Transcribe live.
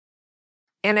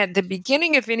And at the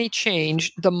beginning of any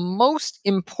change, the most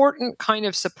important kind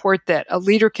of support that a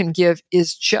leader can give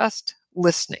is just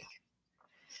listening.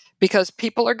 Because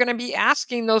people are going to be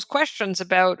asking those questions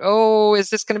about, oh,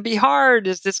 is this going to be hard?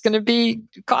 Is this going to be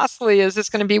costly? Is this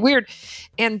going to be weird?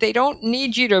 And they don't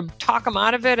need you to talk them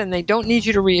out of it, and they don't need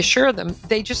you to reassure them.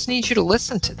 They just need you to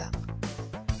listen to them.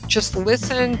 Just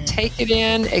listen, take it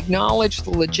in, acknowledge the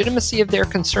legitimacy of their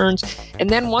concerns. And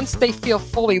then once they feel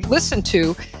fully listened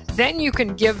to, then you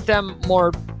can give them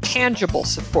more tangible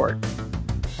support.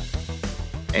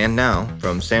 And now,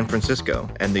 from San Francisco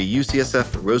and the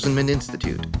UCSF Rosenman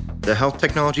Institute, the Health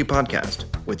Technology Podcast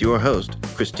with your host,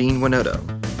 Christine Winoto.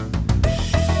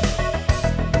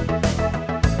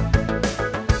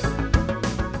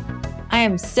 I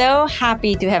am so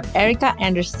happy to have Erika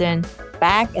Andersen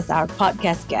back as our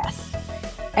podcast guest.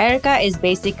 Erika is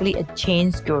basically a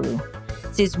change guru.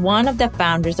 She's one of the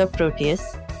founders of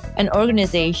Proteus, an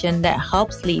organization that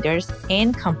helps leaders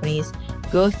and companies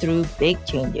go through big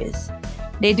changes.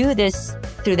 They do this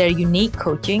through their unique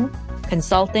coaching,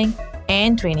 consulting,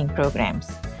 and training programs.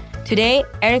 Today,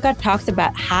 Erika talks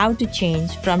about how to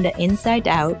change from the inside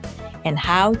out and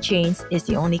how change is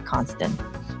the only constant.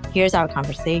 Here's our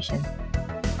conversation.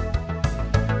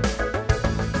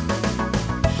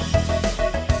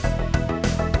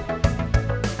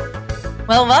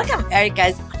 Well, welcome, Erika.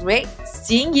 It's great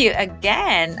seeing you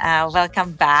again.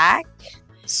 Welcome back.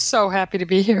 So happy to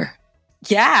be here.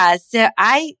 Yeah. So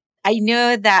I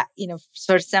know that,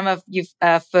 for some of you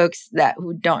folks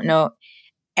who don't know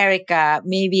Erika,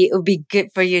 maybe it would be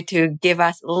good for you to give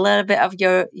us a little bit of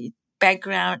your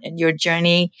background and your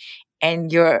journey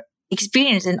and your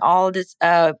experience in all this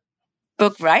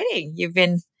book writing. You've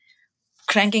been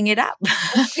cranking it up.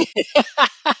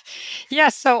 Yeah,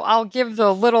 so I'll give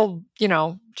the little,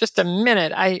 just a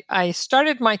minute. I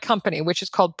started my company, which is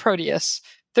called Proteus,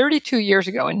 32 years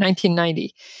ago in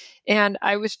 1990. And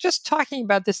I was just talking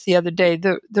about this the other day.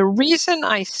 The reason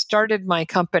I started my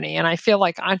company, and I feel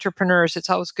like entrepreneurs, it's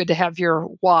always good to have your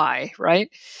why, right?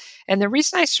 And the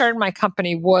reason I started my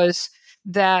company was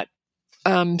that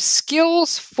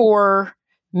skills for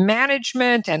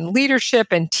management and leadership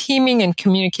and teaming and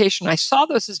communication, I saw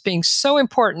those as being so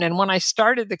important. And when I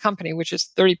started the company, which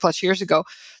is 30 plus years ago,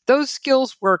 those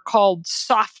skills were called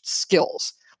soft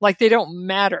skills. Like they don't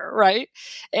matter, right?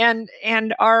 And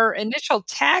our initial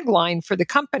tagline for the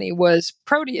company was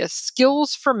Proteus,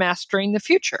 skills for mastering the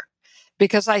future.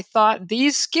 Because I thought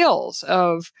these skills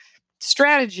of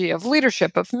strategy, of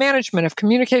leadership, of management, of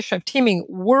communication, of teaming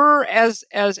were, as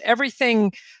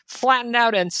everything flattened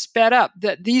out and sped up,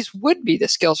 that these would be the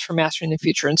skills for mastering the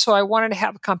future. And so I wanted to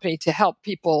have a company to help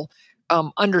people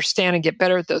understand and get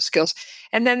better at those skills.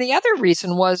 And then the other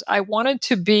reason was I wanted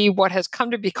to be what has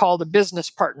come to be called a business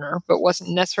partner, but wasn't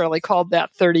necessarily called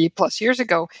that 30 plus years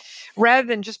ago. Rather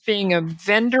than just being a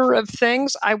vendor of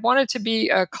things, I wanted to be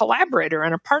a collaborator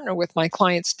and a partner with my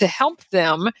clients to help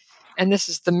them. And this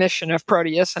is the mission of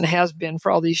Proteus and has been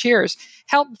for all these years,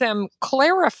 help them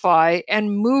clarify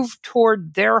and move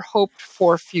toward their hoped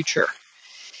for future.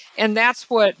 And that's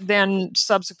what then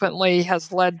subsequently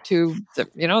has led to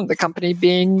the company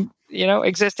being,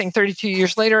 existing 32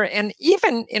 years later. And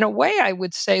even in a way, I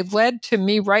would say led to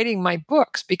me writing my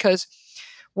books, because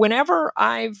whenever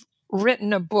I've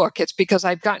written a book, it's because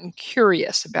I've gotten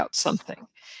curious about something.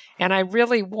 And I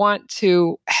really want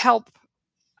to help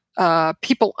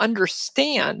people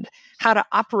understand how to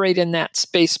operate in that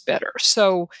space better.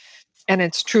 So, and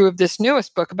it's true of this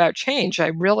newest book about change. I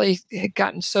really had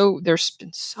there's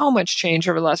been so much change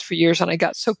over the last few years, and I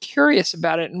got so curious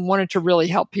about it and wanted to really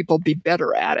help people be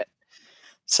better at it.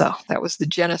 So that was the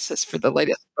genesis for the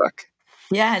latest book.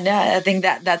 Yeah, no, I think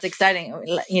that's exciting.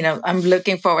 I'm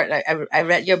looking forward. I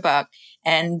read your book,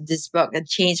 and this book, A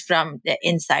Change from the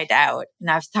Inside Out. And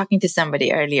I was talking to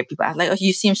somebody earlier. People are like, "Oh,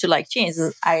 you seem to like change."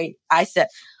 I said,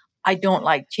 I don't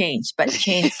like change, but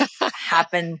change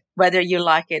happens whether you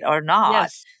like it or not.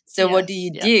 Yes. So what do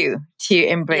you do to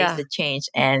embrace the change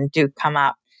and to come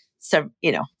up,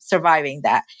 surviving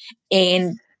that?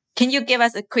 And can you give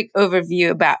us a quick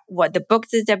overview about what the book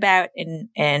is about,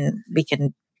 and we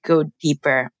can go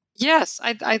deeper? Yes,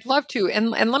 I'd love to.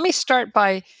 And let me start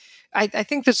by, I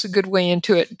think this is a good way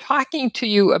into it, talking to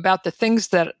you about the things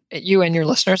that you and your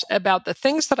listeners, about the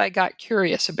things that I got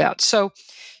curious about. So,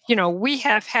 we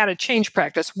have had a change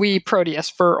practice, we Proteus,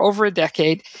 for over a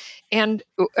decade. And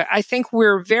I think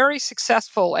we're very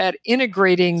successful at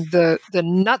integrating the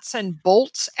nuts and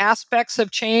bolts aspects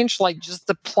of change, like just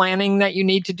the planning that you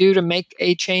need to do to make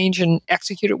a change and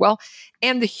execute it well,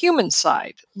 and the human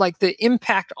side, like the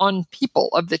impact on people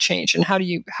of the change, and how do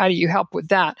you help with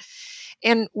that?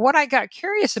 And what I got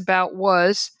curious about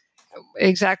was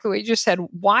exactly what you just said.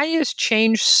 Why is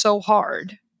change so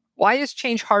hard? Why is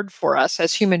change hard for us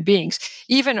as human beings?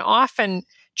 Even often,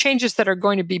 changes that are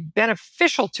going to be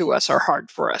beneficial to us are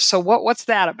hard for us. So what's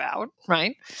that about,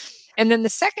 right? And then the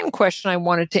second question I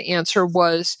wanted to answer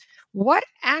was, what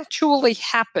actually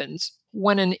happens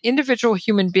when an individual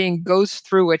human being goes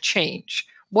through a change?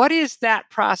 What is that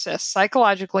process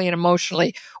psychologically and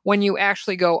emotionally when you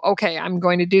actually go, okay, I'm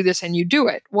going to do this, and you do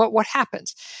it? What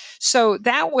happens? So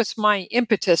that was my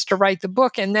impetus to write the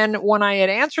book. And then when I had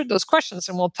answered those questions,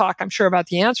 and we'll talk, I'm sure, about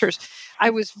the answers, I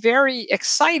was very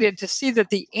excited to see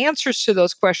that the answers to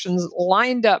those questions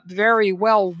lined up very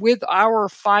well with our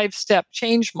 5-step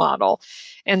change model.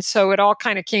 And so it all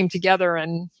kind of came together,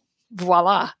 and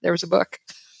voila, there was a book.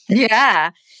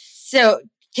 Yeah. So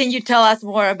can you tell us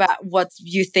more about what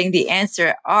you think the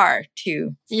answer are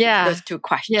to those two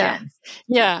questions?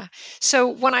 Yeah. So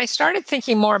when I started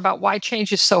thinking more about why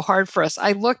change is so hard for us,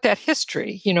 I looked at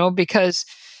history, because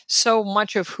so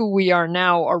much of who we are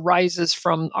now arises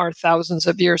from our thousands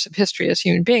of years of history as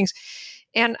human beings.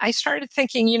 And I started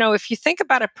thinking, if you think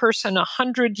about a person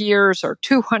 100 years or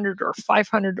 200 or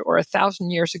 500 or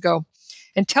 1,000 years ago,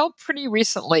 until pretty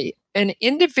recently, an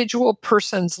individual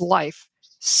person's life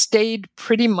stayed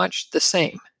pretty much the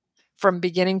same from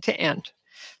beginning to end.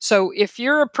 So if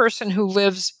you're a person who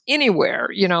lives anywhere,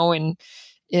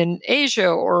 in Asia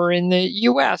or in the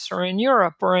US or in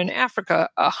Europe or in Africa,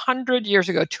 100 years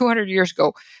ago, 200 years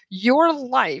ago, your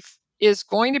life is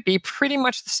going to be pretty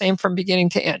much the same from beginning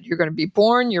to end. You're going to be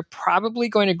born. You're probably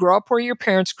going to grow up where your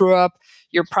parents grew up.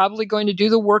 You're probably going to do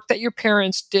the work that your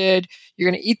parents did. You're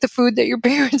going to eat the food that your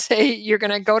parents ate. You're going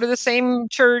to go to the same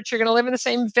church. You're going to live in the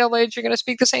same village. You're going to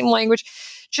speak the same language.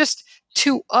 Just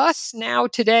to us now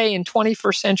today in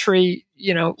 21st century,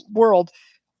 world,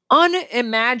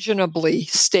 unimaginably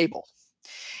stable.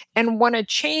 And when a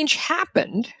change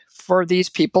happened for these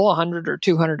people 100 or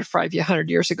 200 or 500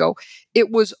 years ago, it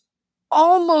was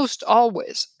almost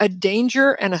always a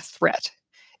danger and a threat.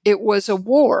 It was a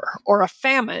war or a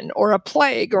famine or a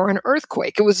plague or an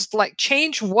earthquake. It was like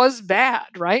change was bad,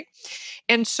 right?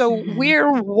 And so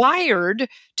we're wired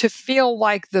to feel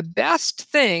like the best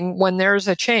thing when there's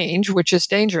a change, which is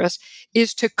dangerous,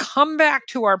 is to come back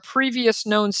to our previous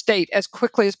known state as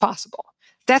quickly as possible.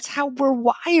 That's how we're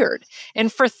wired.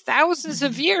 And for thousands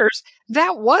of years,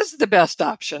 that was the best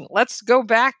option. Let's go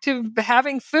back to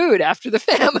having food after the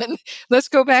famine. Let's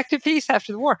go back to peace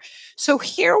after the war. So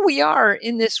here we are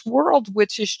in this world,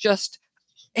 which is just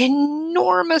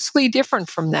enormously different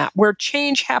from that, where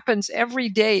change happens every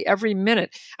day, every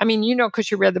minute. I mean,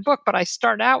 because you read the book, but I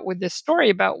start out with this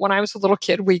story about when I was a little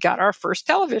kid, we got our first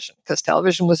television because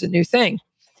television was a new thing.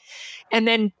 And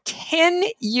then 10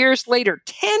 years later,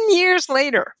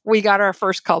 we got our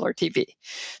first color TV.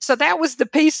 So that was the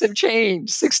pace of change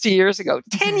 60 years ago,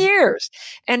 10 years.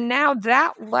 And now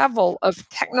that level of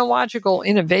technological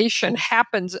innovation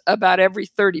happens about every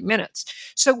 30 minutes.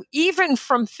 So even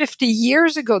from 50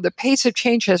 years ago, the pace of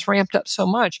change has ramped up so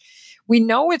much. We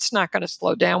know it's not going to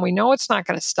slow down. We know it's not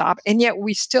going to stop. And yet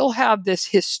we still have this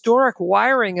historic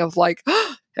wiring of like,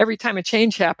 every time a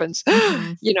change happens,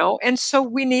 and so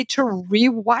we need to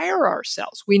rewire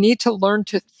ourselves. We need to learn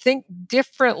to think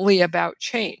differently about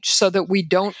change so that we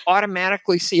don't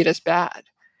automatically see it as bad.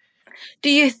 Do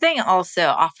you think also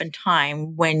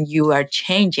oftentimes when you are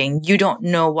changing, you don't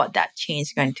know what that change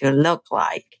is going to look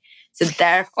like? So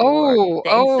therefore, the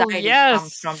anxiety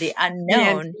comes from the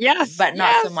unknown, but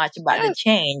not so much about the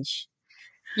change.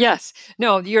 Yes.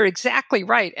 No, you're exactly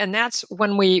right. And that's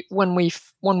when we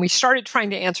started trying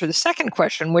to answer the second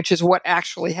question, which is what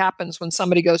actually happens when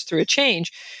somebody goes through a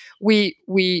change. We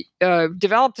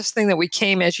developed this thing that we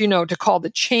came, as you know, to call the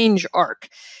change arc.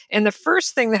 And the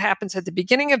first thing that happens at the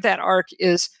beginning of that arc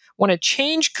is when a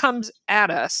change comes at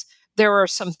us, there are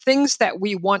some things that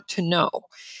we want to know.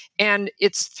 And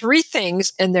it's 3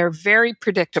 things, and they're very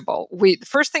predictable. The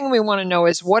first thing we want to know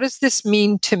is, what does this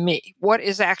mean to me? What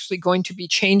is actually going to be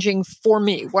changing for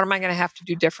me? What am I going to have to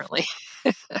do differently?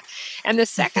 And the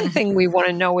second thing we want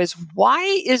to know is, why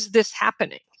is this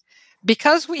happening?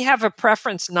 Because we have a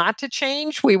preference not to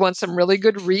change, we want some really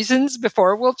good reasons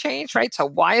before we'll change, right? So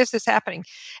why is this happening?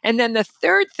 And then the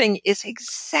third thing is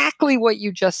exactly what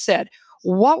you just said.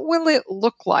 What will it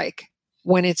look like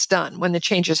when it's done, when the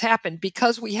changes happen?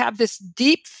 Because we have this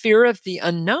deep fear of the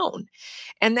unknown.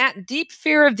 And that deep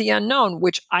fear of the unknown,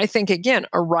 which I think, again,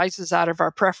 arises out of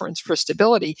our preference for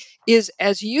stability, is,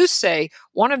 as you say,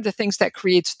 one of the things that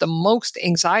creates the most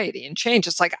anxiety and change.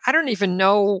 It's like, I don't even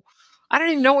know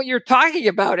what you're talking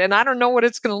about, and I don't know what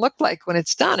it's going to look like when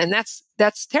it's done. And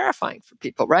that's terrifying for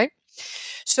people, right?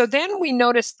 So then we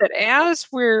noticed that as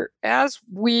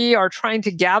we are trying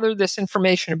to gather this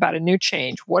information about a new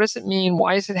change, what does it mean?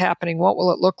 Why is it happening? What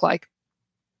will it look like?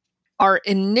 Our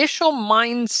initial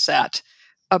mindset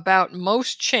about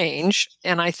most change,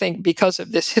 and I think because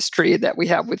of this history that we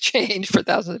have with change for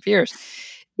thousands of years,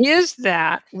 is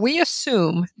that we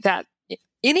assume that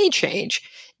any change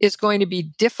is going to be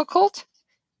difficult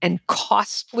and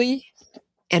costly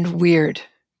and weird,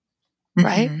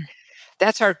 right?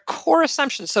 That's our core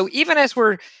assumption. So even as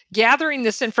we're gathering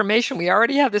this information, we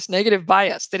already have this negative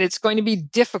bias that it's going to be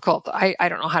difficult. I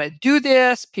don't know how to do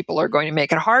this. People are going to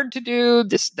make it hard to do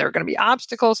this. There are going to be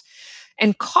obstacles.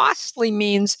 And costly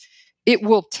means it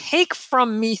will take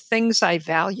from me things I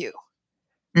value,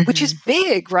 which is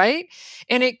big, right?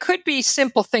 And it could be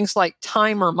simple things like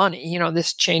time or money.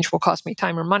 This change will cost me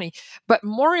time or money. But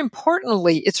more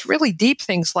importantly, it's really deep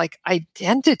things like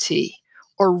identity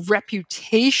or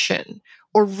reputation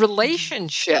or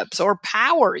relationships or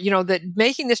power, that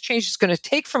making this change is going to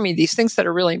take from me these things that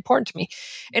are really important to me.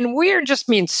 And weird just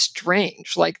means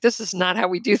strange. Like, this is not how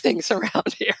we do things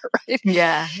around here, right?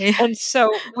 Yeah. And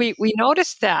so we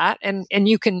noticed that, and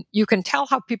you can tell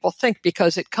how people think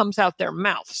because it comes out their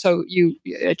mouth. So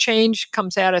a change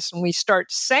comes at us and we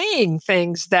start saying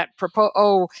things that propose,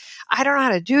 oh, I don't know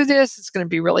how to do this. It's going to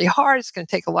be really hard. It's going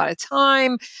to take a lot of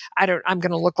time. I'm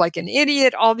going to look like an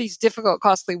idiot. All these difficult,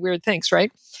 costly, weird things, right?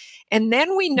 And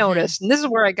then we noticed, and this is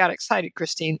where I got excited,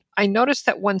 Christine, I noticed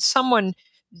that when someone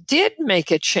did make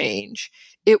a change,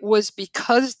 it was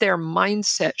because their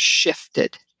mindset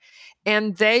shifted.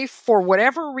 And they, for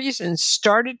whatever reason,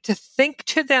 started to think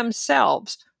to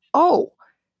themselves, oh,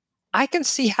 I can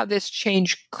see how this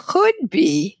change could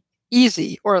be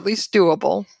easy, or at least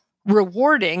doable,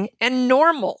 rewarding, and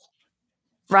normal.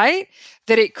 Right?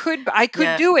 That I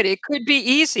could do it. It could be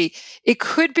easy. It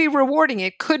could be rewarding.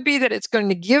 It could be that it's going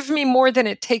to give me more than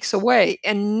it takes away.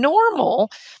 And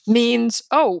normal means,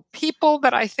 oh, people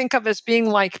that I think of as being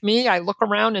like me, I look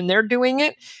around and they're doing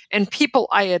it. And people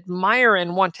I admire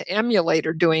and want to emulate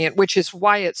are doing it, which is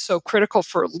why it's so critical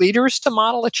for leaders to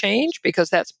model a change, because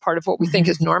that's part of what we think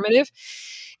is normative.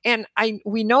 And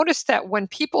we noticed that when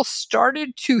people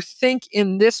started to think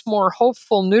in this more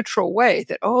hopeful, neutral way,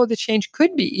 that, oh, the change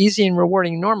could be easy and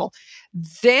rewarding and normal,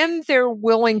 then they're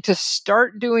willing to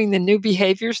start doing the new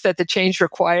behaviors that the change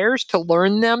requires, to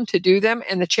learn them, to do them,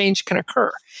 and the change can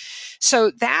occur.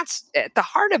 So that's at the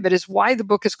heart of it, is why the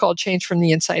book is called Change from the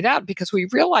Inside Out, because we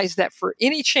realize that for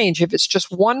any change, if it's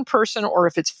just one person or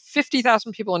if it's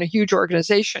 50,000 people in a huge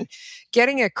organization,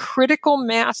 getting a critical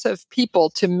mass of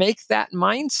people to make that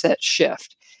mindset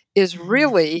shift is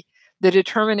really the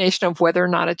determination of whether or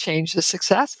not a change is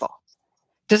successful.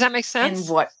 Does that make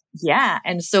sense?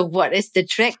 And so what is the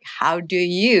trick? How do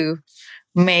you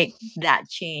make that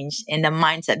change in the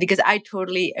mindset? Because I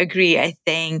totally agree. I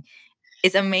think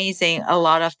it's amazing. A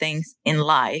lot of things in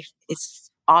life,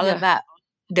 it's all about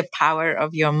the power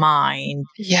of your mind.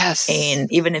 Yes.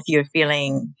 And even if you're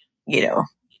feeling,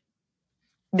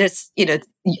 this,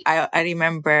 I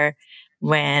remember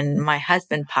when my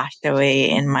husband passed away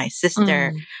and my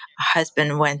sister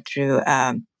husband went through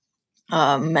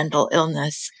mental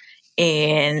illness.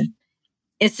 And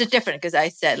it's just different because I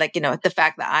said, the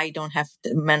fact that I don't have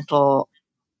the mental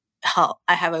health,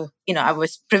 I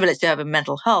was privileged to have a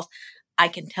mental health. I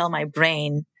can tell my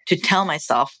brain to tell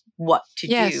myself what to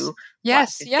do, what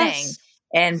to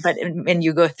think. But when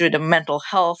you go through the mental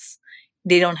health,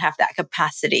 they don't have that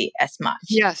capacity as much.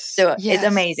 So it's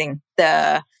amazing,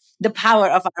 the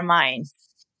power of our mind.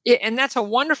 Yeah, and that's a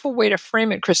wonderful way to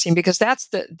frame it, Christine, because that's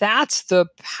the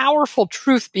powerful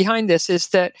truth behind this, is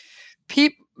that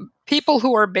people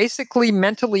who are basically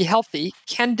mentally healthy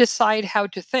can decide how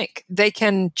to think. They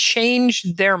can change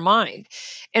their mind.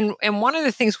 And one of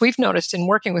the things we've noticed in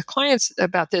working with clients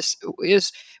about this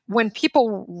is when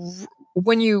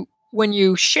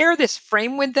you share this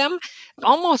frame with them,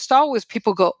 almost always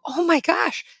people go, oh my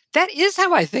gosh, that is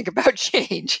how I think about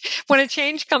change. When a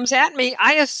change comes at me,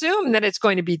 I assume that it's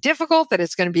going to be difficult, that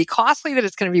it's going to be costly, that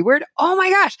it's going to be weird. Oh my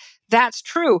gosh, that's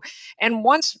true. And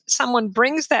once someone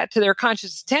brings that to their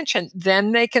conscious attention,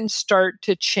 then they can start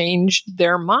to change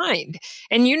their mind.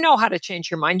 And you know how to change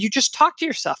your mind. You just talk to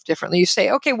yourself differently. You say,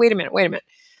 okay, wait a minute.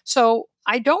 So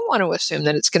I don't want to assume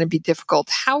that it's going to be difficult.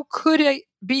 How could it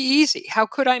be easy? How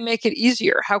could I make it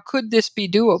easier? How could this be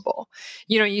doable?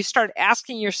 You start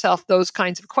asking yourself those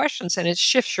kinds of questions and it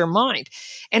shifts your mind.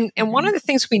 And one of the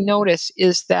things we notice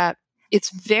is that it's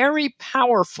very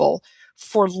powerful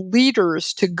for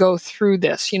leaders to go through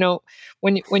this.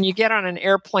 When you get on an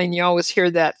airplane, you always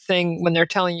hear that thing when they're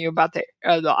telling you about the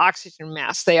oxygen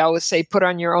mask. They always say, put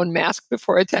on your own mask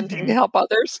before attempting to help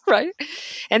others, right?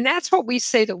 And that's what we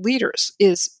say to leaders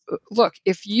is, look,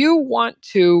 if you want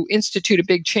to institute a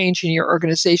big change in your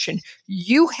organization,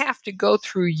 you have to go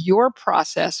through your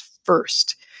process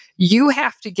first. You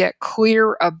have to get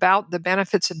clear about the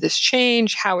benefits of this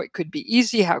change, how it could be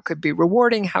easy, how it could be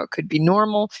rewarding, how it could be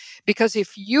normal. Because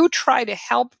if you try to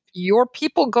help your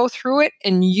people go through it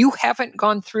and you haven't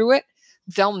gone through it,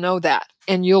 they'll know that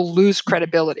and you'll lose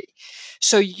credibility.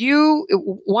 So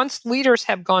once leaders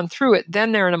have gone through it,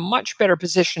 then they're in a much better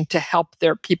position to help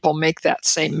their people make that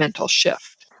same mental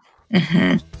shift.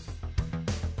 Mm-hmm.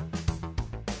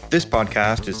 This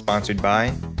podcast is sponsored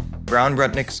by Brown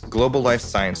Rudnick's Global Life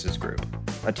Sciences Group,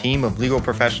 a team of legal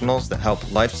professionals that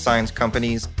help life science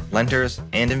companies, lenders,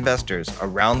 and investors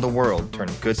around the world turn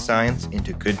good science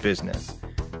into good business.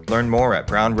 Learn more at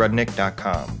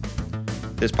brownrudnick.com.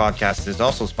 This podcast is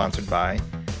also sponsored by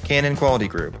Canon Quality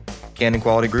Group. Canon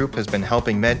Quality Group has been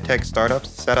helping medtech startups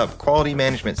set up quality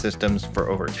management systems for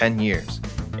over 10 years.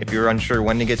 If you're unsure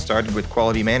when to get started with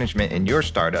quality management in your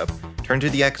startup, turn to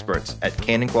the experts at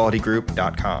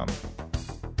canonqualitygroup.com.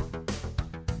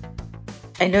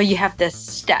 I know you have the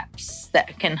steps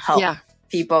that can help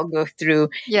people go through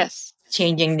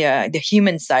changing the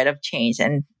human side of change.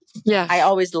 And I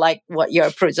always like what your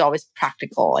approach is always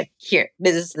practical. Like, here,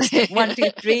 this is the step 1,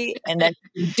 2, 3, and then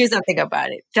do something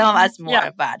about it. Tell us more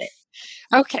about it.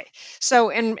 Okay. So,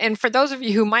 and for those of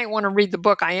you who might want to read the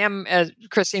book, I am,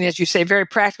 Christine, as you say, very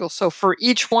practical. So for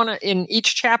each one, in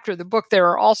each chapter of the book, there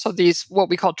are also these, what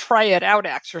we call try it out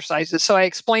exercises. So I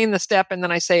explain the step and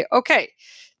then I say, okay,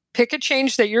 pick a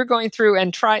change that you're going through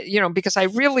and try, because I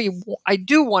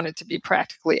do want it to be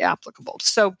practically applicable.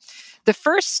 So the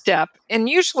first step, and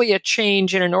usually a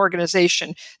change in an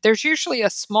organization, there's usually a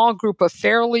small group of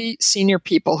fairly senior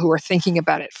people who are thinking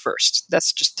about it first.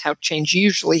 That's just how change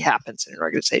usually happens in an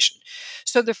organization.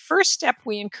 So the first step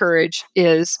we encourage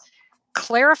is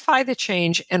clarify the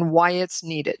change and why it's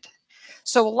needed.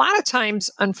 So a lot of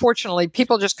times, unfortunately,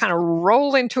 people just kind of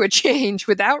roll into a change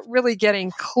without really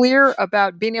getting clear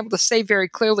about being able to say very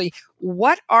clearly,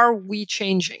 what are we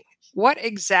changing? What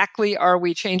exactly are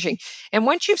we changing? And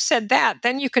once you've said that,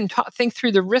 then you can think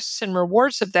through the risks and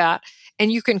rewards of that,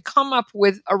 and you can come up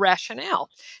with a rationale.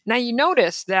 Now, you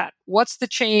notice that what's the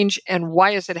change and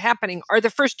why is it happening are the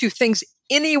first two things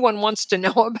anyone wants to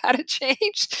know about a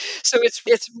change. So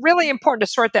it's really important to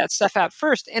sort that stuff out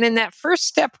first. And in that first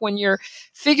step, when you're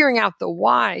figuring out the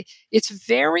why, it's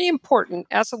very important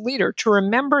as a leader to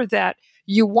remember that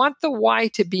you want the why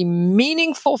to be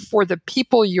meaningful for the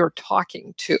people you're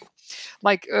talking to.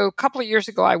 Like a couple of years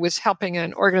ago, I was helping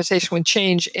an organization with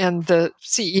change, and the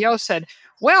CEO said,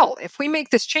 well, if we make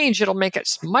this change, it'll make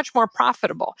us much more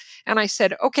profitable. And I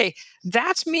said, okay,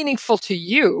 that's meaningful to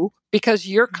you because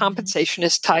your compensation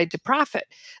is tied to profit.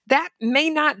 That may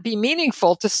not be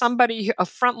meaningful to somebody, a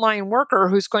frontline worker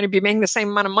who's going to be making the same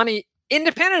amount of money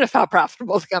independent of how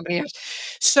profitable the company is.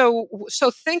 So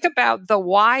think about the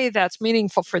why that's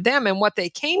meaningful for them. And what they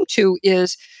came to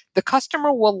is the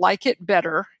customer will like it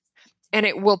better and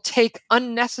it will take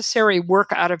unnecessary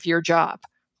work out of your job.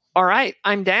 All right,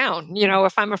 I'm down.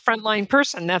 If I'm a frontline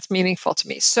person, that's meaningful to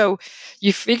me. So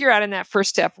you figure out in that first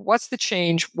step, what's the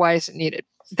change? Why is it needed?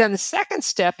 Then the second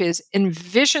step is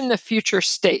envision the future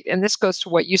state. And this goes to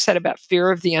what you said about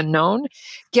fear of the unknown.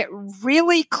 Get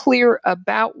really clear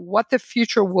about what the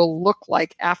future will look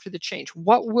like after the change.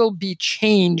 What will be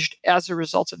changed as a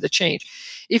result of the change?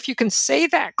 If you can say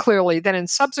that clearly, then in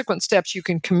subsequent steps, you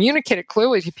can communicate it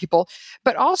clearly to people.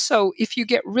 But also, if you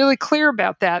get really clear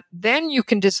about that, then you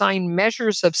can design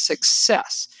measures of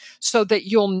success so that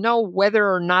you'll know whether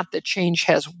or not the change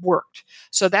has worked.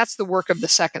 So that's the work of the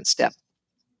second step.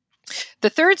 The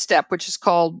third step, which is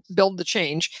called build the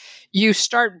change, you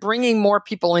start bringing more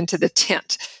people into the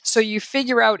tent. So you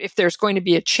figure out if there's going to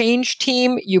be a change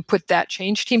team, you put that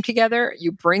change team together,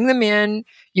 you bring them in,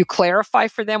 you clarify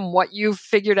for them what you've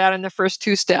figured out in the first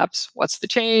two steps. What's the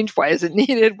change? Why is it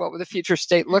needed? What will the future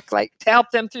state look like to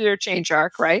help them through their change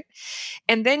arc, right?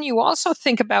 And then you also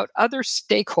think about other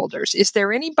stakeholders. Is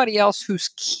there anybody else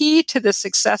who's key to the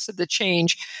success of the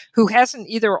change who hasn't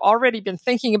either already been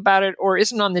thinking about it or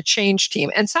isn't on the change team?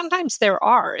 And sometimes there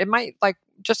are. It might, like,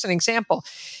 just an example,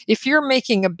 if you're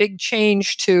making a big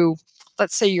change to,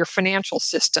 let's say, your financial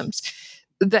systems,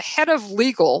 the head of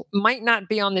legal might not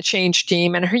be on the change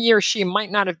team, and he or she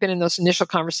might not have been in those initial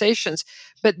conversations,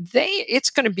 but it's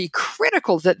going to be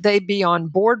critical that they be on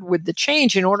board with the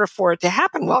change in order for it to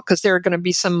happen well, because there are going to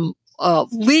be some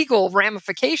legal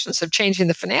ramifications of changing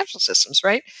the financial systems,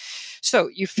 right? So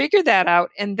you figure that out.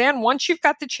 And then once you've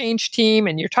got the change team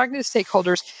and you're talking to the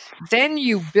stakeholders, then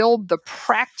you build the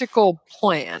practical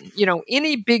plan.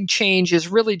 Any big change is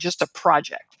really just a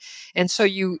project. And so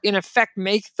you, in effect,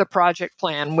 make the project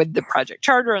plan with the project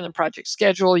charter and the project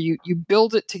schedule. You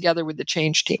build it together with the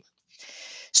change team.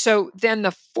 So then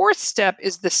the fourth step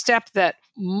is the step that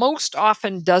most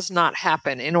often does not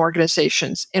happen in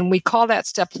organizations. And we call that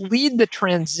step lead the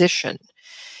transition.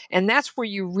 And that's where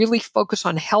you really focus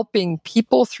on helping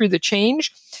people through the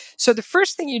change. So the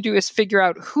first thing you do is figure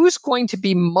out who's going to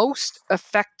be most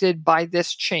affected by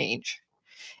this change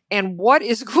and what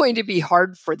is going to be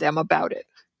hard for them about it.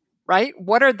 Right?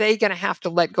 What are they going to have to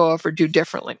let go of or do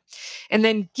differently? And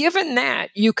then given that,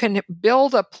 you can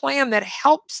build a plan that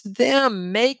helps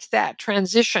them make that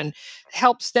transition,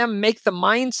 helps them make the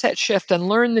mindset shift and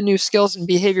learn the new skills and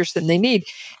behaviors that they need.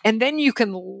 And then you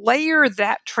can layer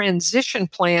that transition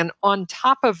plan on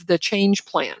top of the change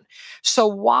plan. So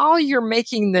while you're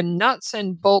making the nuts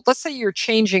and bolts, let's say you're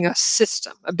changing a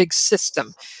system, a big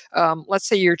system. Let's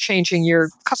say you're changing your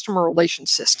customer relation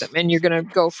system and you're going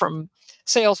to go from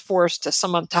Salesforce to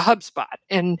HubSpot.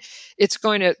 And it's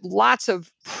going to, lots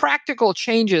of practical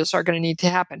changes are going to need to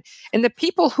happen. And the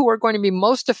people who are going to be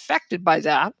most affected by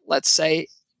that, let's say,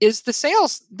 is the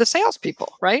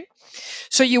salespeople, right?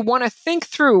 So you want to think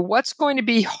through what's going to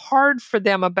be hard for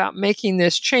them about making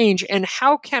this change and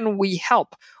how can we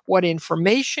help? What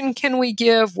information can we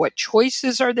give? What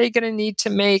choices are they going to need to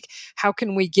make? How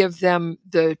can we give them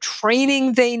the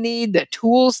training they need, the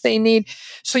tools they need?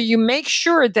 So you make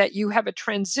sure that you have a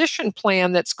transition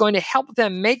plan that's going to help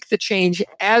them make the change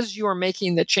as you're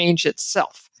making the change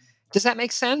itself. Does that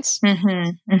make sense?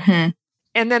 Mm-hmm. Mm-hmm.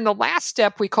 And then the last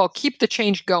step we call keep the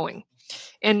change going.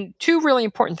 And two really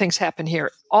important things happen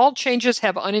here. All changes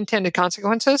have unintended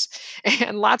consequences.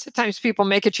 And lots of times people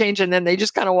make a change and then they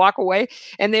just kind of walk away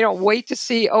and they don't wait to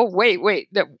see, oh, wait,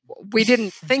 that we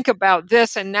didn't think about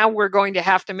this. And now we're going to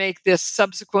have to make this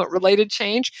subsequent related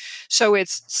change. So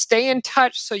it's stay in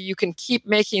touch so you can keep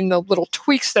making the little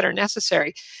tweaks that are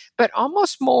necessary. But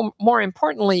almost more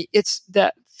importantly, it's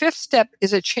the fifth step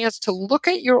is a chance to look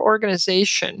at your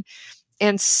organization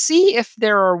and see if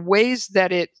there are ways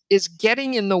that it is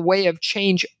getting in the way of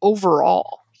change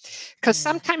overall. Because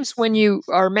sometimes when you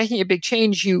are making a big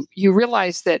change, you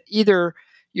realize that either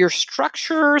your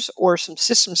structures or some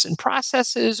systems and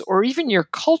processes or even your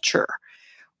culture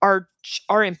are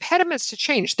impediments to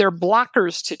change. They're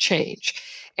blockers to change.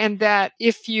 And that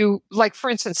if you, like, for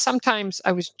instance, sometimes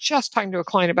I was just talking to a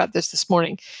client about this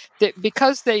morning, that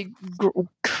because they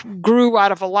grew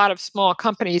out of a lot of small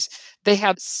companies, they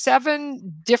have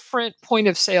 7 different point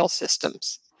of sale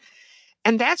systems.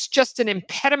 And that's just an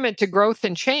impediment to growth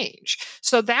and change.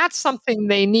 So that's something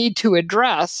they need to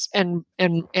address and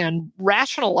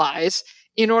rationalize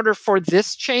in order for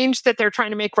this change that they're trying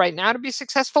to make right now to be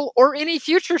successful or any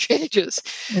future changes.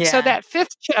 Yeah. So that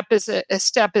fifth step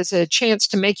is a chance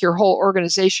to make your whole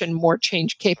organization more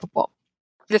change capable.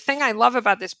 The thing I love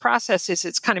about this process is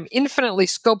it's kind of infinitely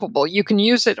scopable. You can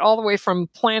use it all the way from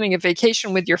planning a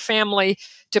vacation with your family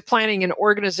to planning an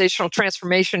organizational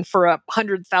transformation for a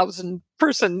 100,000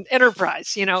 person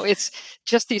enterprise. It's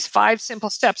just these 5 simple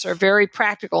steps are very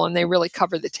practical and they really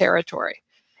cover the territory.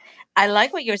 I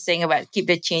like what you're saying about keep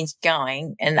the change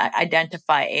going and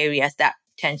identify areas that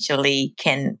potentially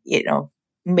can,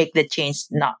 make the change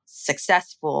not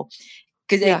successful.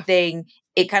 Because I think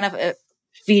it kind of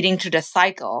feeding to the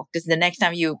cycle. Because the next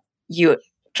time you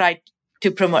try to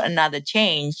promote another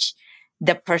change,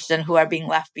 the person who are being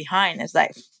left behind is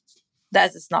like,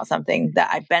 that is not something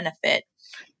that I benefit.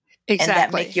 Exactly. And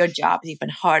that make your job even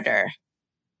harder.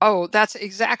 Oh, that's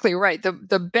exactly right.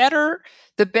 The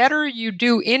better you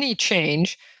do any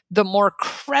change, the more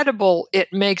credible it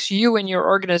makes you and your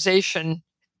organization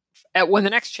when the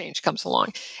next change comes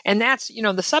along. And that's,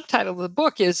 the subtitle of the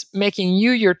book is making you,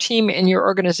 your team, and your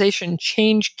organization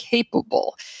change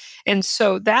capable. And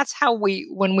so that's how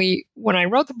when I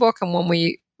wrote the book and when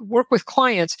we work with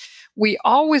clients, we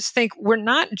always think we're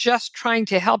not just trying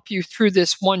to help you through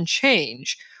this one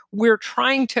change. We're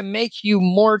trying to make you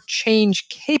more change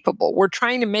capable. We're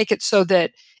trying to make it so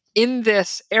that in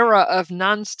this era of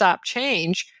nonstop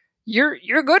change,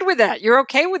 you're good with that. You're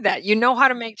okay with that. You know how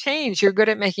to make change. You're good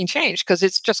at making change because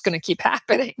it's just going to keep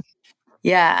happening.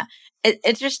 Yeah.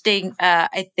 Interesting.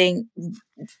 I think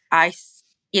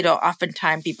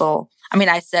oftentimes people,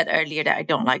 I said earlier that I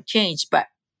don't like change, but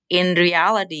in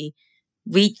reality,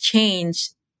 we change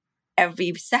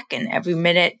every second, every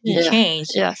minute you change.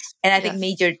 Yes. And I think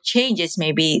major changes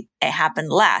maybe happen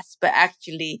less, but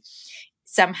actually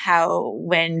somehow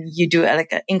when you do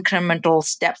like a incremental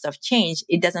steps of change,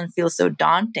 it doesn't feel so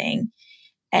daunting.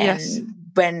 And Yes.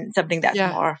 when something that's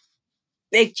Yeah. more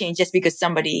big change, just because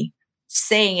somebody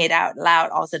saying it out loud,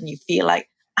 all of a sudden you feel like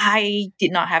I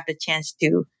did not have the chance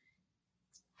to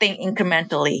think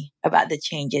incrementally about the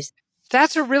changes.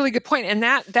 That's a really good point. And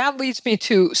that leads me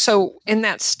to, so in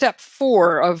that step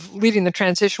 4 of leading the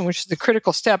transition, which is the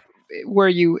critical step where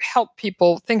you help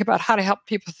people think about how to help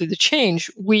people through the change,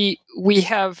 we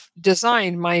have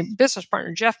designed, my business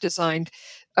partner Jeff designed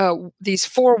these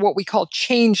 4 what we call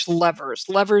change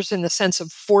levers in the sense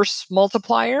of force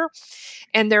multiplier.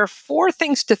 And there are 4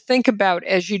 things to think about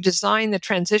as you design the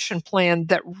transition plan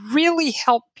that really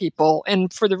help people,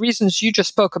 and for the reasons you just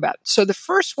spoke about. So the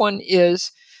first one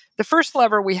is, the first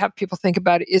lever we have people think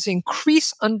about is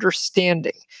increase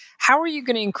understanding. How are you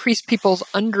going to increase people's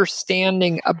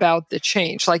understanding about the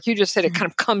change? Like you just said, it kind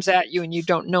of comes at you and you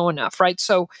don't know enough, right?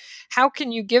 So how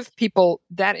can you give people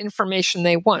that information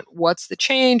they want? What's the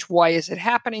change? Why is it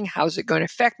happening? How's it going to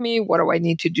affect me? What do I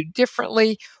need to do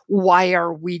differently? Why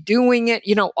are we doing it?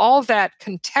 All that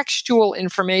contextual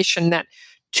information that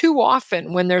too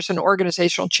often when there's an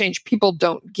organizational change, people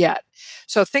don't get.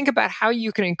 So think about how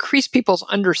you can increase people's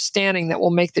understanding that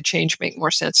will make the change make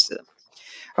more sense to them.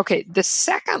 Okay, the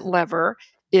second lever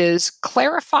is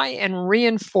clarify and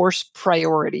reinforce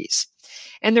priorities.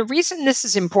 And the reason this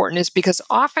is important is because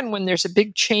often when there's a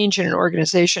big change in an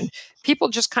organization, people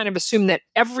just kind of assume that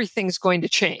everything's going to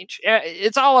change.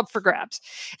 It's all up for grabs.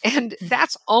 And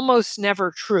that's almost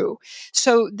never true.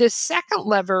 So the second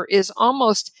lever is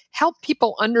almost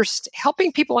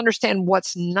helping people understand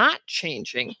what's not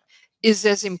changing is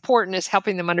as important as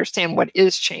helping them understand what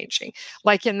is changing.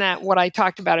 Like in that, what I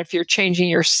talked about, if you're changing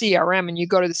your CRM and you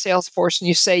go to the Salesforce and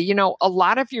you say, a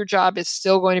lot of your job is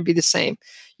still going to be the same.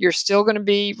 You're still going to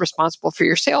be responsible for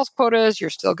your sales quotas. You're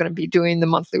still going to be doing the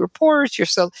monthly reports.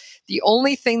 The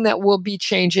only thing that will be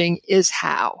changing is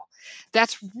how.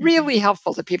 That's really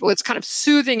helpful to people. It's kind of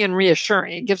soothing and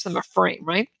reassuring. It gives them a frame,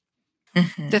 right?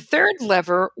 The third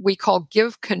lever we call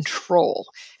give control.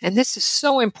 And this is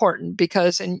so important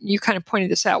because, and you kind of pointed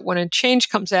this out, when a change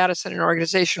comes at us in an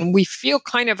organization, we feel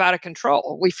kind of out of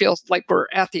control. We feel like we're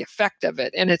at the effect of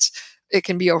it, and it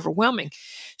can be overwhelming.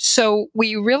 So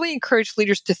we really encourage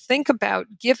leaders to think about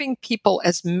giving people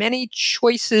as many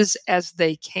choices as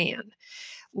they can.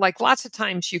 Like lots of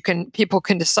times people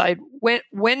can decide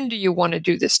when do you want to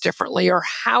do this differently, or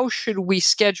how should we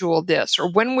schedule this,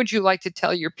 or when would you like to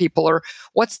tell your people, or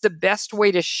what's the best way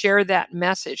to share that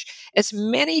message. As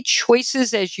many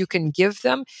choices as you can give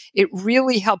them, it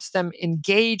really helps them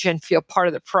engage and feel part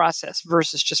of the process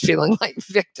versus just feeling like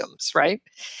victims, right?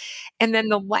 And then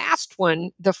the last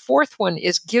one, the fourth one,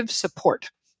 is give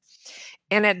support.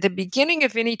 And at the beginning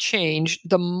of any change,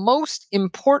 the most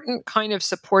important kind of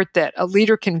support that a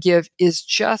leader can give is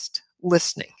just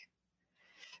listening.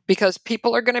 Because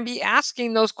people are going to be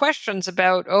asking those questions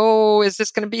about, is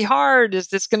this going to be hard? Is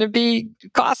this going to be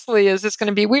costly? Is this going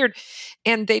to be weird?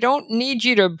 And they don't need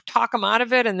you to talk them out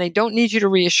of it, and they don't need you to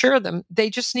reassure them. They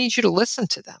just need you to listen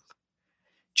to them.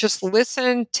 Just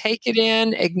listen, take it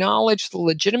in, acknowledge the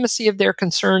legitimacy of their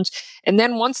concerns. And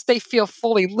then once they feel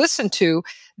fully listened to,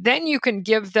 then you can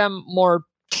give them more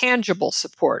tangible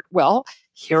support. Well,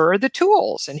 here are the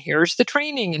tools, and here's the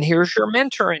training, and here's your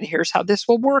mentor, and here's how this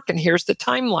will work, and here's the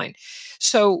timeline.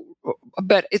 So,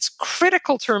 but it's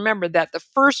critical to remember that the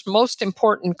first most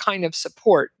important kind of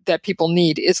support that people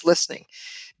need is listening.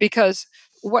 Because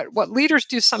what leaders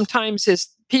do sometimes is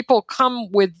people come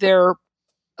with their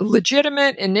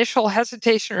legitimate initial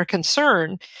hesitation or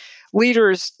concern.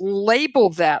 Leaders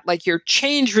label that like you're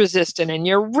change resistant and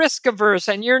you're risk averse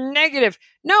and you're negative.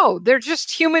 No, they're just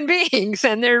human beings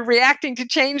and they're reacting to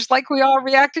change like we all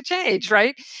react to change,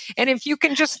 right? And if you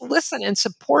can just listen and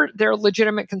support their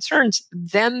legitimate concerns,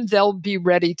 then they'll be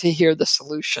ready to hear the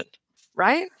solution,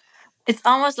 right? It's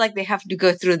almost like they have to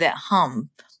go through that hump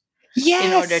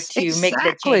in order to make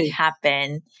the change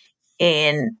happen.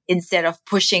 And instead of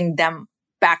pushing them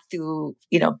back to,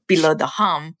 below the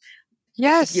hump,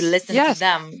 yes, if you listen to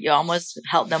them, you almost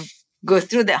help them go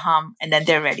through the hump, and then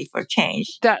they're ready for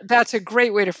change. That's a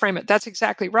great way to frame it. That's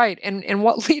exactly right. And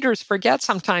what leaders forget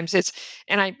sometimes is,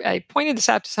 and I pointed this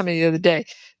out to somebody the other day,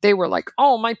 they were like,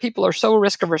 oh, my people are so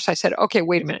risk averse. I said, okay,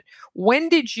 wait a minute. When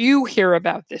did you hear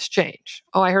about this change?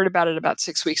 Oh, I heard about it about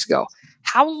 6 weeks ago.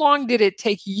 How long did it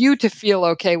take you to feel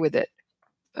okay with it?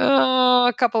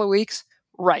 A couple of weeks.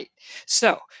 Right.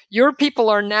 So your people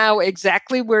are now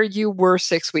exactly where you were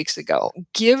 6 weeks ago.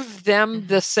 Give them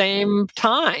the same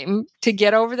time to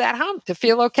get over that hump, to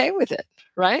feel okay with it.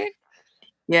 Right?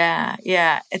 Yeah.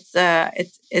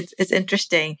 It's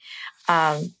interesting.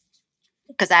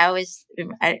 Because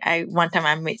I one time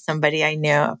I met somebody I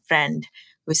know, a friend,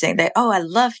 who was saying that, oh, I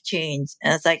love change.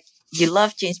 And it's like, you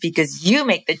love change because you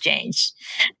make the change.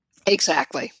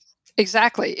 Exactly.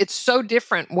 Exactly. It's so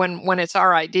different when it's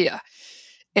our idea.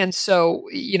 And so,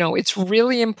 it's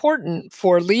really important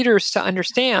for leaders to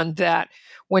understand that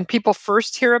when people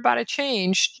first hear about a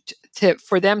change,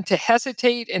 for them to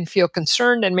hesitate and feel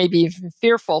concerned and maybe even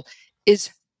fearful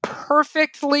is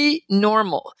perfectly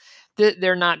normal.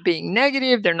 They're not being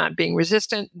negative, they're not being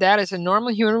resistant. That is a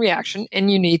normal human reaction,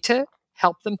 and you need to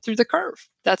help them through the curve.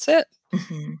 That's it.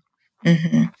 Mm-hmm.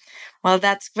 Mm-hmm. Well,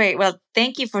 that's great. Well,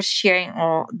 thank you for sharing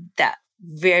all that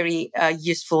very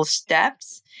useful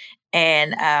steps,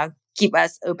 and keep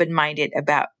us open-minded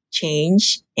about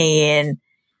change. And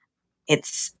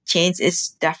change is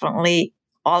definitely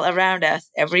all around us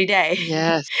every day.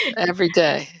 Yes, every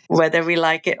day. Whether we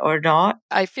like it or not.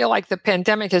 I feel like the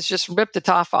pandemic has just ripped the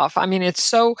top off. I mean, it's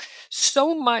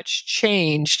so much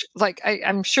changed. Like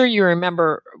I'm sure you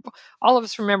remember, all of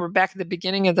us remember back at the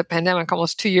beginning of the pandemic,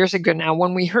 almost 2 years ago now,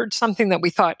 when we heard something that we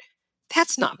thought,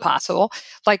 that's not possible.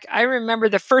 Like I remember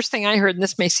the first thing I heard, and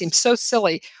this may seem so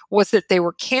silly, was that they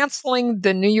were canceling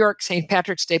the New York St.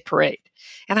 Patrick's Day parade.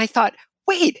 And I thought,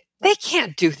 wait, they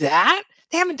can't do that.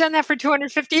 They haven't done that for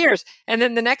 250 years. And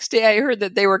then the next day I heard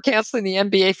that they were canceling the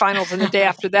NBA finals, and the day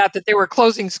after that they were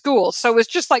closing schools. So it was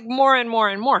just like more and more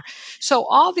and more. So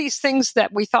all these things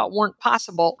that we thought weren't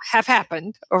possible have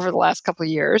happened over the last couple of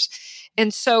years.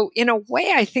 And so in a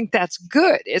way, I think that's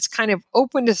good. It's kind of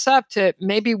opened us up to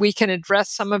maybe we can address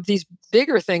some of these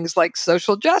bigger things like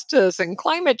social justice and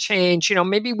climate change.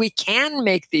 Maybe we can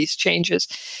make these changes.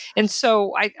 And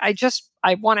so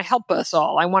I want to help us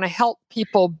all. I want to help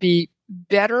people be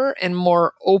better and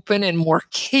more open and more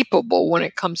capable when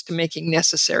it comes to making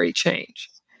necessary change.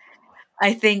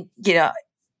 I think, I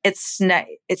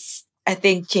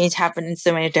think change happened in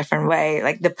so many different ways.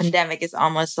 Like the pandemic is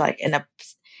almost like I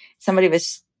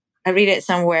read it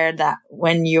somewhere that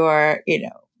when you're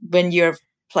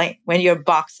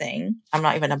boxing, I'm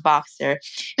not even a boxer.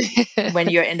 When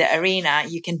you're in the arena,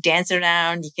 you can dance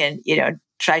around, you can,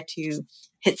 try to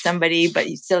hit somebody, but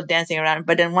you're still dancing around.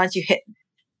 But then once you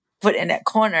put in that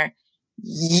corner,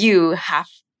 you have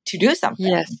to do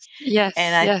something. Yes.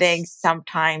 And I think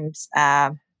sometimes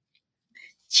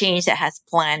change that has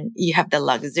planned, you have the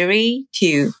luxury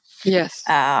to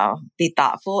be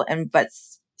thoughtful, but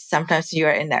sometimes you're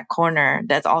in that corner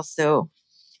that's also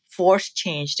forced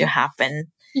change to happen.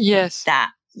 Yes.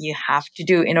 That you have to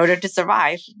do in order to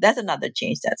survive. That's another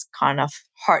change that's kind of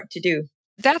hard to do.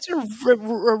 That's a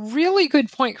really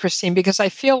good point, Christine, because I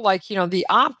feel like, the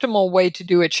optimal way to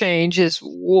do a change is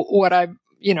what I'm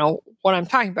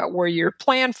talking about, where you're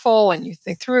planful and you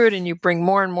think through it and you bring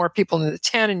more and more people into the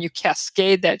tent and you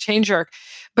cascade that change arc.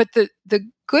 But the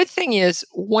good thing is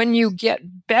when you get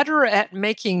better at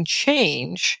making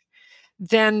change,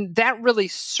 then that really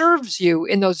serves you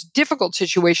in those difficult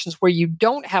situations where you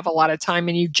don't have a lot of time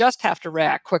and you just have to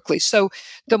react quickly. So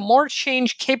the more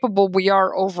change capable we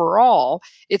are overall,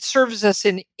 it serves us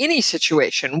in any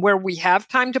situation where we have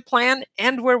time to plan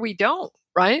and where we don't,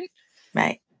 right?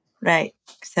 Right.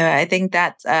 So I think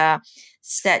that's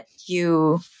set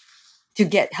you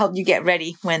to help you get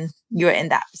ready when you're in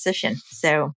that position.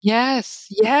 So yes,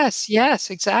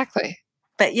 exactly.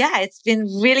 But yeah, it's been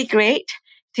really great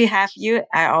to have you.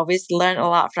 I always learn a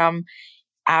lot from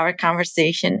our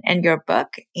conversation and your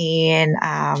book. And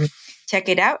check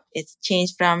it out. It's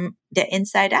Changed from the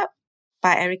Inside Out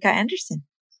by Erika Andersen.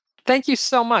 Thank you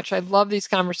so much. I love these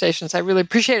conversations. I really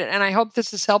appreciate it. And I hope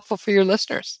this is helpful for your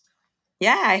listeners.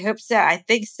 Yeah, I hope so. I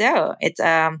think so. It's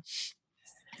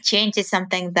change is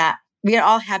something that we are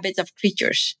all habits of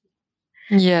creatures.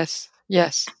 Yes.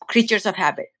 Creatures of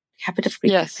habit. Habit of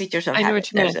creatures. Yes. Creatures of I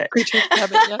habit. know what you mean. Creatures of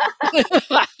habit,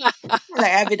 yeah.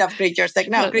 Like habit of creatures. Like,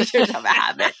 no, creatures of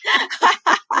habit.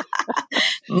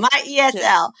 My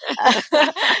ESL.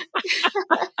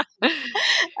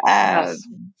 Yes.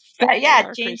 But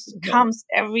yeah, change comes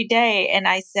every day. And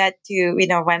I said to,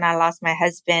 when I lost my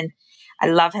husband, I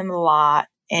love him a lot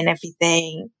and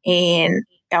everything. And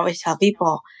I always tell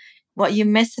people, what you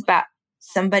miss about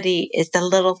somebody is the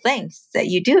little things that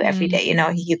you do every day.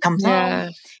 You come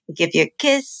home, he give you a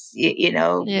kiss,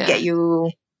 get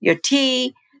you your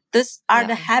tea. Those are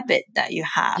the habit that you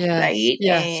have, right?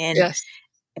 And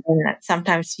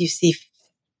sometimes you see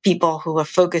people who are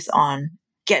focused on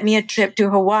get me a trip to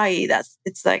Hawaii.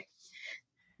 It's like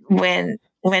when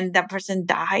that person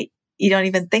died, you don't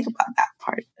even think about that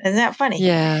part. Isn't that funny?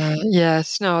 Yeah.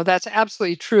 Yes. No, that's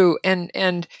absolutely true.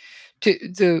 And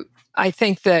I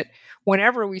think that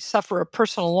whenever we suffer a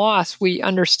personal loss, we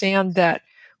understand that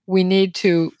we need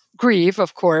to grieve,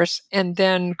 of course, and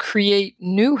then create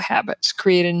new habits,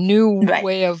 create a new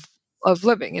way of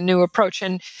living, a new approach.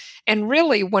 And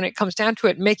really, when it comes down to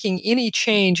it, making any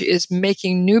change is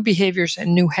making new behaviors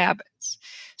and new habits.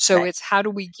 So it's how do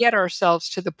we get ourselves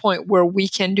to the point where we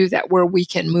can do that, where we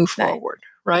can move forward,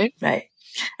 right? Right.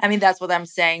 I mean, that's what I'm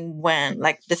saying when,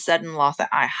 like, the sudden loss that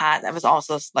I had, I was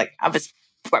also like, I was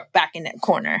back in that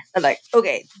corner. Like,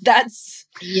 okay, that's...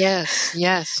 Yes.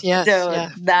 So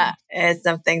that is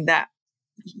something that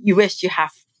you wish you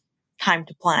have time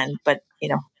to plan, but,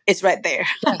 it's right there.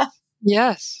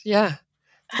 Yes. Yeah.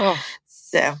 Oh.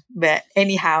 So, but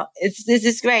anyhow, this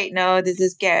is great. No, this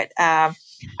is good. Are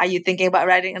you thinking about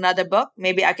writing another book?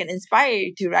 Maybe I can inspire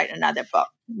you to write another book.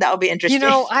 That would be interesting.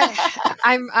 It's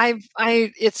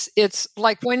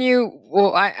like when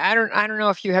I don't know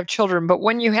if you have children, but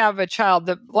when you have a child,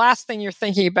 the last thing you're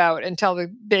thinking about until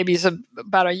the baby's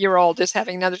about a year old is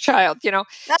having another child,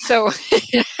 So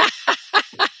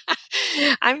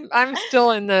I'm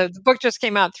still in the book just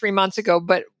came out 3 months ago,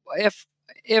 but if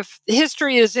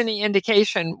history is any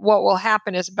indication, what will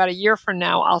happen is about a year from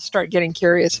now, I'll start getting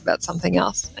curious about something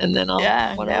else. And then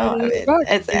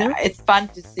it's fun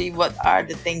to see what are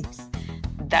the things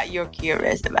that you're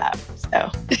curious about. So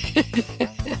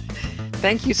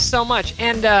thank you so much.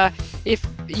 And if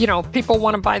people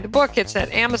want to buy the book, it's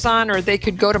at Amazon, or they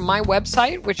could go to my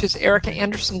website, which is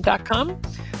erikaandersen.com,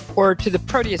 or to the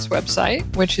Proteus website,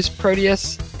 which is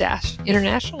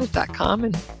proteus-international.com,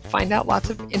 and find out lots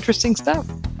of interesting stuff.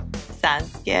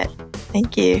 Sounds good.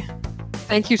 Thank you.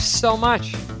 Thank you so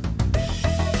much.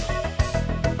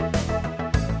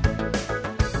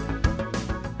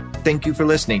 Thank you for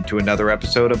listening to another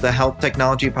episode of the Health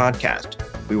Technology Podcast.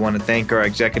 We want to thank our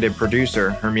executive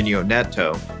producer, Herminio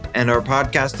Neto, and our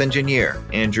podcast engineer,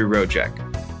 Andrew Rojek.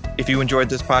 If you enjoyed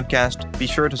this podcast, be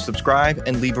sure to subscribe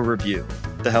and leave a review.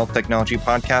 The Health Technology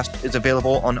Podcast is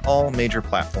available on all major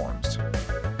platforms.